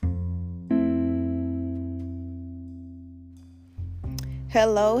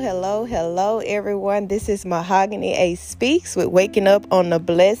Hello, everyone. This is Mahogany A Speaks with Waking Up on the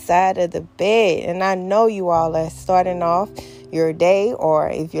Blessed Side of the Bed. And I know you all are starting off your day, or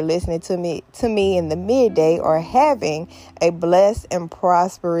if you're listening to me in the midday, or having a blessed and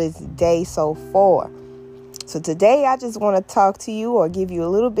prosperous day so far. So today I just want to talk to you or give you a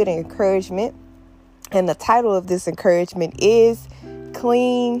little bit of encouragement. And the title of this encouragement is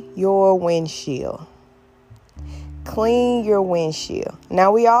Clean Your Windshield. Clean your windshield.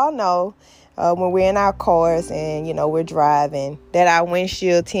 Now, we all know when we're in our cars and, we're driving, that our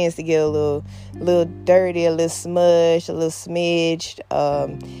windshield tends to get a little dirty, a little smudged, a little smidged.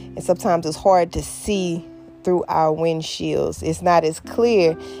 And sometimes it's hard to see through our windshields. It's not as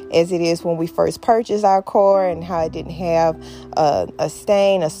clear as it is when we first purchased our car, and how it didn't have a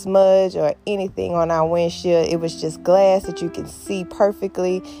stain, a smudge, or anything on our windshield. It was just glass that you can see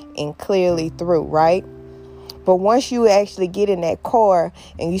perfectly and clearly through, right? But once you actually get in that car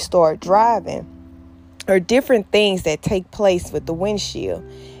and you start driving, there are different things that take place with the windshield.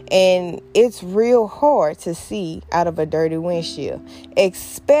 And it's real hard to see out of a dirty windshield,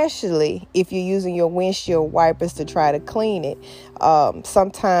 especially if you're using your windshield wipers to try to clean it.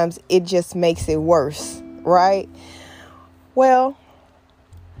 Sometimes it just makes it worse, right? Well,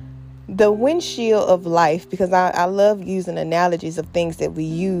 the windshield of life, because I love using analogies of things that we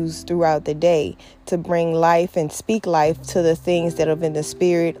use throughout the day to bring life and speak life to the things that are in the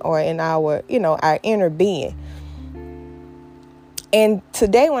spirit or in our inner being. And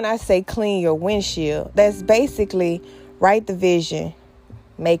today when I say clean your windshield, that's basically write the vision,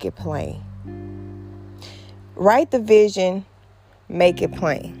 make it plain. Write the vision, make it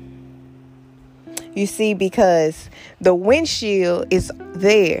plain. You see, because the windshield is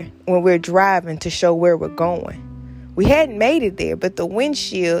there when we're driving to show where we're going. We hadn't made it there, but the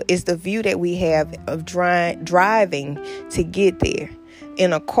windshield is the view that we have of driving to get there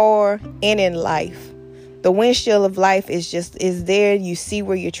in a car and in life. The windshield of life is there. You see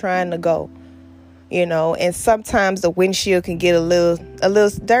where you're trying to go, and sometimes the windshield can get a little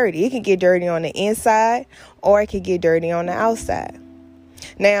dirty. It can get dirty on the inside, or it can get dirty on the outside.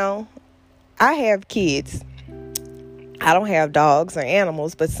 Now, I have kids. I don't have dogs or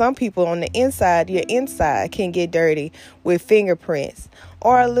animals, but some people on the inside, your inside can get dirty with fingerprints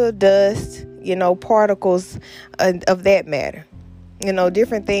or a little dust, particles of that matter.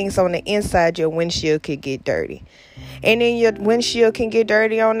 Different things on the inside, your windshield could get dirty. And then your windshield can get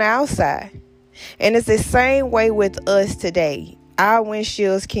dirty on the outside. And it's the same way with us today. Our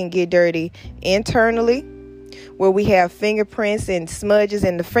windshields can get dirty internally, where we have fingerprints and smudges,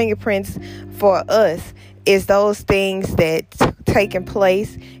 and the fingerprints for us is those things that taken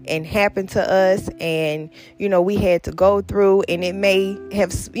place and happened to us, and we had to go through, and it may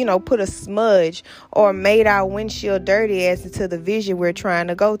have put a smudge or made our windshield dirty as to the vision we're trying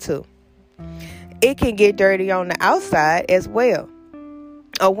to go to. It can get dirty on the outside as well.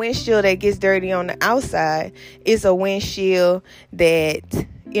 A windshield that gets dirty on the outside is a windshield that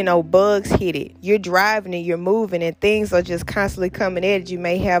bugs hit it. You're driving and you're moving and things are just constantly coming at it. You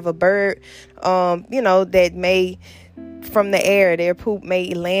may have a bird, that may, from the air, their poop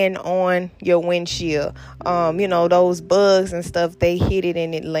may land on your windshield. Those bugs and stuff, they hit it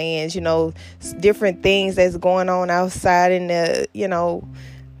and it lands, different things that's going on outside in the,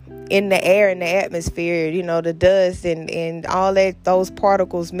 in the air, in the atmosphere, the dust and all that, those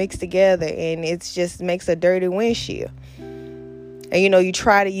particles mix together, and it just makes a dirty windshield. And, you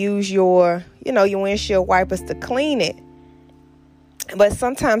try to use your windshield wipers to clean it. But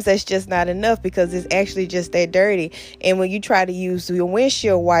sometimes that's just not enough, because it's actually just that dirty. And when you try to use your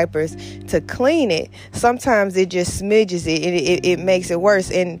windshield wipers to clean it, sometimes it just smidges it, and it makes it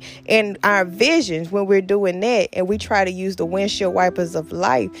worse. And in our visions, when we're doing that and we try to use the windshield wipers of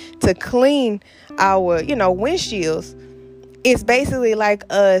life to clean our, windshields, it's basically like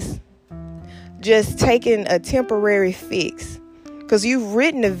us just taking a temporary fix. Because you've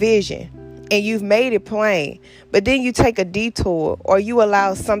written a vision and you've made it plain, but then you take a detour, or you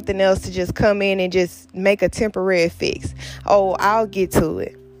allow something else to just come in and just make a temporary fix. Oh, I'll get to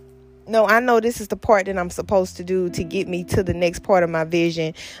it. No, I know this is the part that I'm supposed to do to get me to the next part of my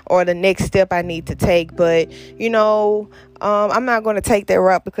vision or the next step I need to take. But, I'm not going to take that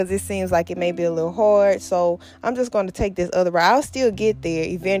route because it seems like it may be a little hard. So I'm just going to take this other route. I'll still get there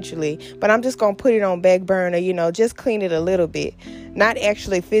eventually, but I'm just going to put it on back burner, just clean it a little bit. Not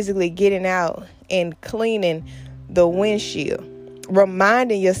actually physically getting out and cleaning the windshield.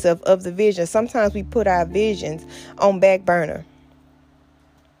 Reminding yourself of the vision. Sometimes we put our visions on back burner.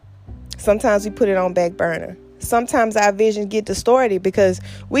 Sometimes we put it on back burner. sometimes our vision get distorted because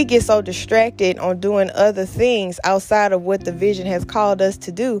we get so distracted on doing other things outside of what the vision has called us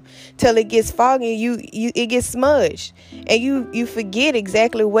to do till it gets foggy. It gets smudged, and you forget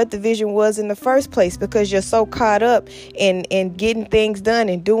exactly what the vision was in the first place because you're so caught up in getting things done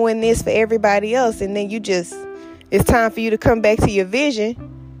and doing this for everybody else. And then it's time for you to come back to your vision,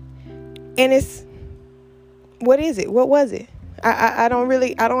 and what is it? What was it? I don't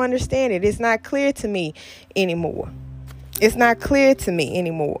understand it. It's not clear to me anymore. It's not clear to me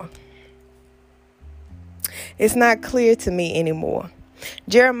anymore. It's not clear to me anymore.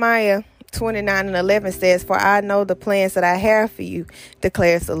 Jeremiah 29:11 says, "For I know the plans that I have for you,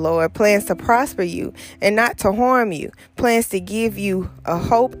 declares the Lord, plans to prosper you and not to harm you, plans to give you a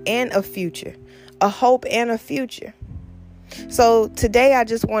hope and a future." A hope and a future. So today I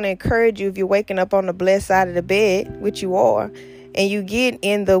just want to encourage you, if you're waking up on the blessed side of the bed, which you are, and you get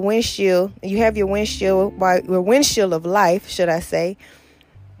in the windshield, you have your windshield of life, should I say,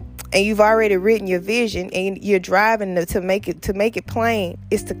 and you've already written your vision and you're driving to make it plain,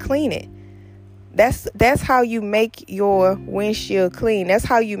 is to clean it. That's how you make your windshield clean. That's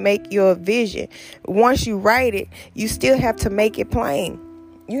how you make your vision. Once you write it, you still have to make it plain.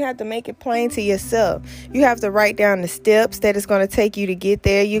 You have to make it plain to yourself. You have to write down the steps that it's going to take you to get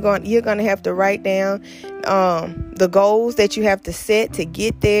there. You're going to have to write down the goals that you have to set to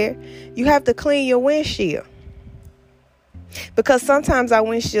get there. You have to clean your windshield, because sometimes our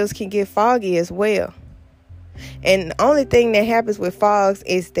windshields can get foggy as well. And the only thing that happens with fogs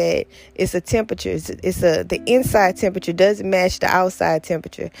is that it's a temperature. The inside temperature doesn't match the outside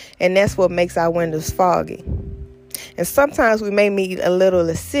temperature, and that's what makes our windows foggy. And sometimes we may need a little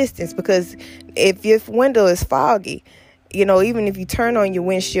assistance, because if your window is foggy, even if you turn on your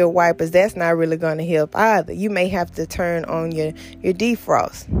windshield wipers, that's not really going to help either. You may have to turn on your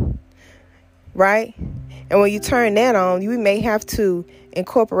defrost, right? And when you turn that on, you may have to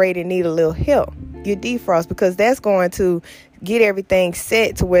incorporate and need a little help, your defrost, because that's going to get everything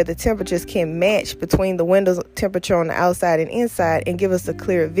set to where the temperatures can match between the window's temperature on the outside and inside and give us a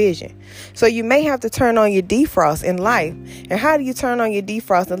clear vision. So you may have to turn on your defrost in life. And how do you turn on your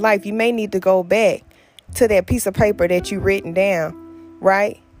defrost in life? You may need to go back to that piece of paper that you've written down,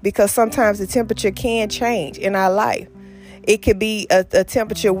 right? Because sometimes the temperature can change in our life. It could be a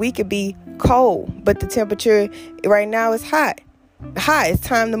temperature, we could be cold, but the temperature right now is hot. It's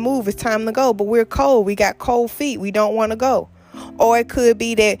time to move, it's time to go, but we're cold, we got cold feet, we don't want to go. Or it could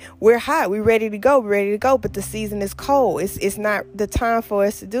be that we're hot, we're ready to go, but the season is cold. It's not the time for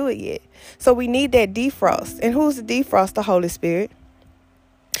us to do it yet. So we need that defrost. And who's the defrost? The Holy Spirit.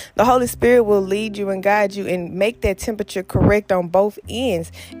 The Holy Spirit will lead you and guide you and make that temperature correct on both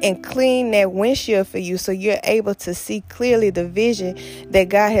ends and clean that windshield for you, so you're able to see clearly the vision that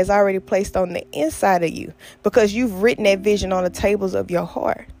God has already placed on the inside of you, because you've written that vision on the tables of your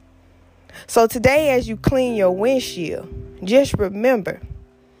heart. So today, as you clean your windshield, just remember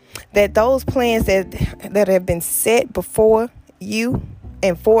that those plans that have been set before you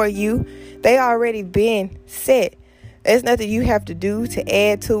and for you, they already been set. There's nothing you have to do to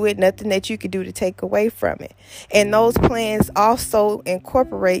add to it, nothing that you can do to take away from it. And those plans also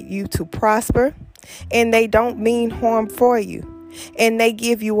incorporate you to prosper, and they don't mean harm for you. And they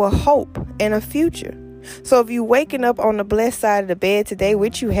give you a hope and a future. So if you're waking up on the blessed side of the bed today,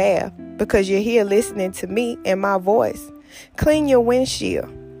 which you have, because you're here listening to me and my voice, clean your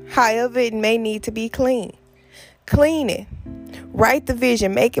windshield. However it may need to be clean. Clean it. Write the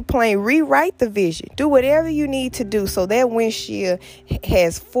vision, make it plain, rewrite the vision, do whatever you need to do so that windshield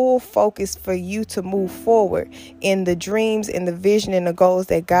has full focus for you to move forward in the dreams and the vision and the goals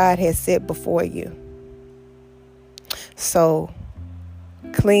that God has set before you. So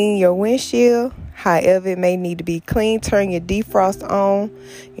clean your windshield, however it may need to be clean. Turn your defrost on,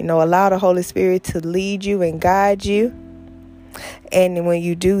 allow the Holy Spirit to lead you and guide you. And when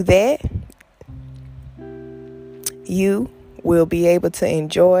you do that, you will be able to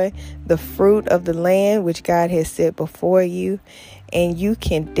enjoy the fruit of the land which God has set before you. And you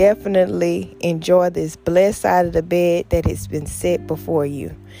can definitely enjoy this blessed side of the bed that has been set before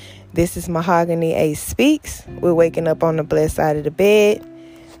you. This is Mahogany A Speaks. We're waking up on the blessed side of the bed.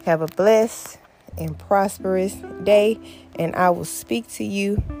 Have a blessed and prosperous day, and I will speak to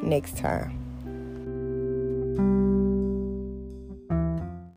you next time.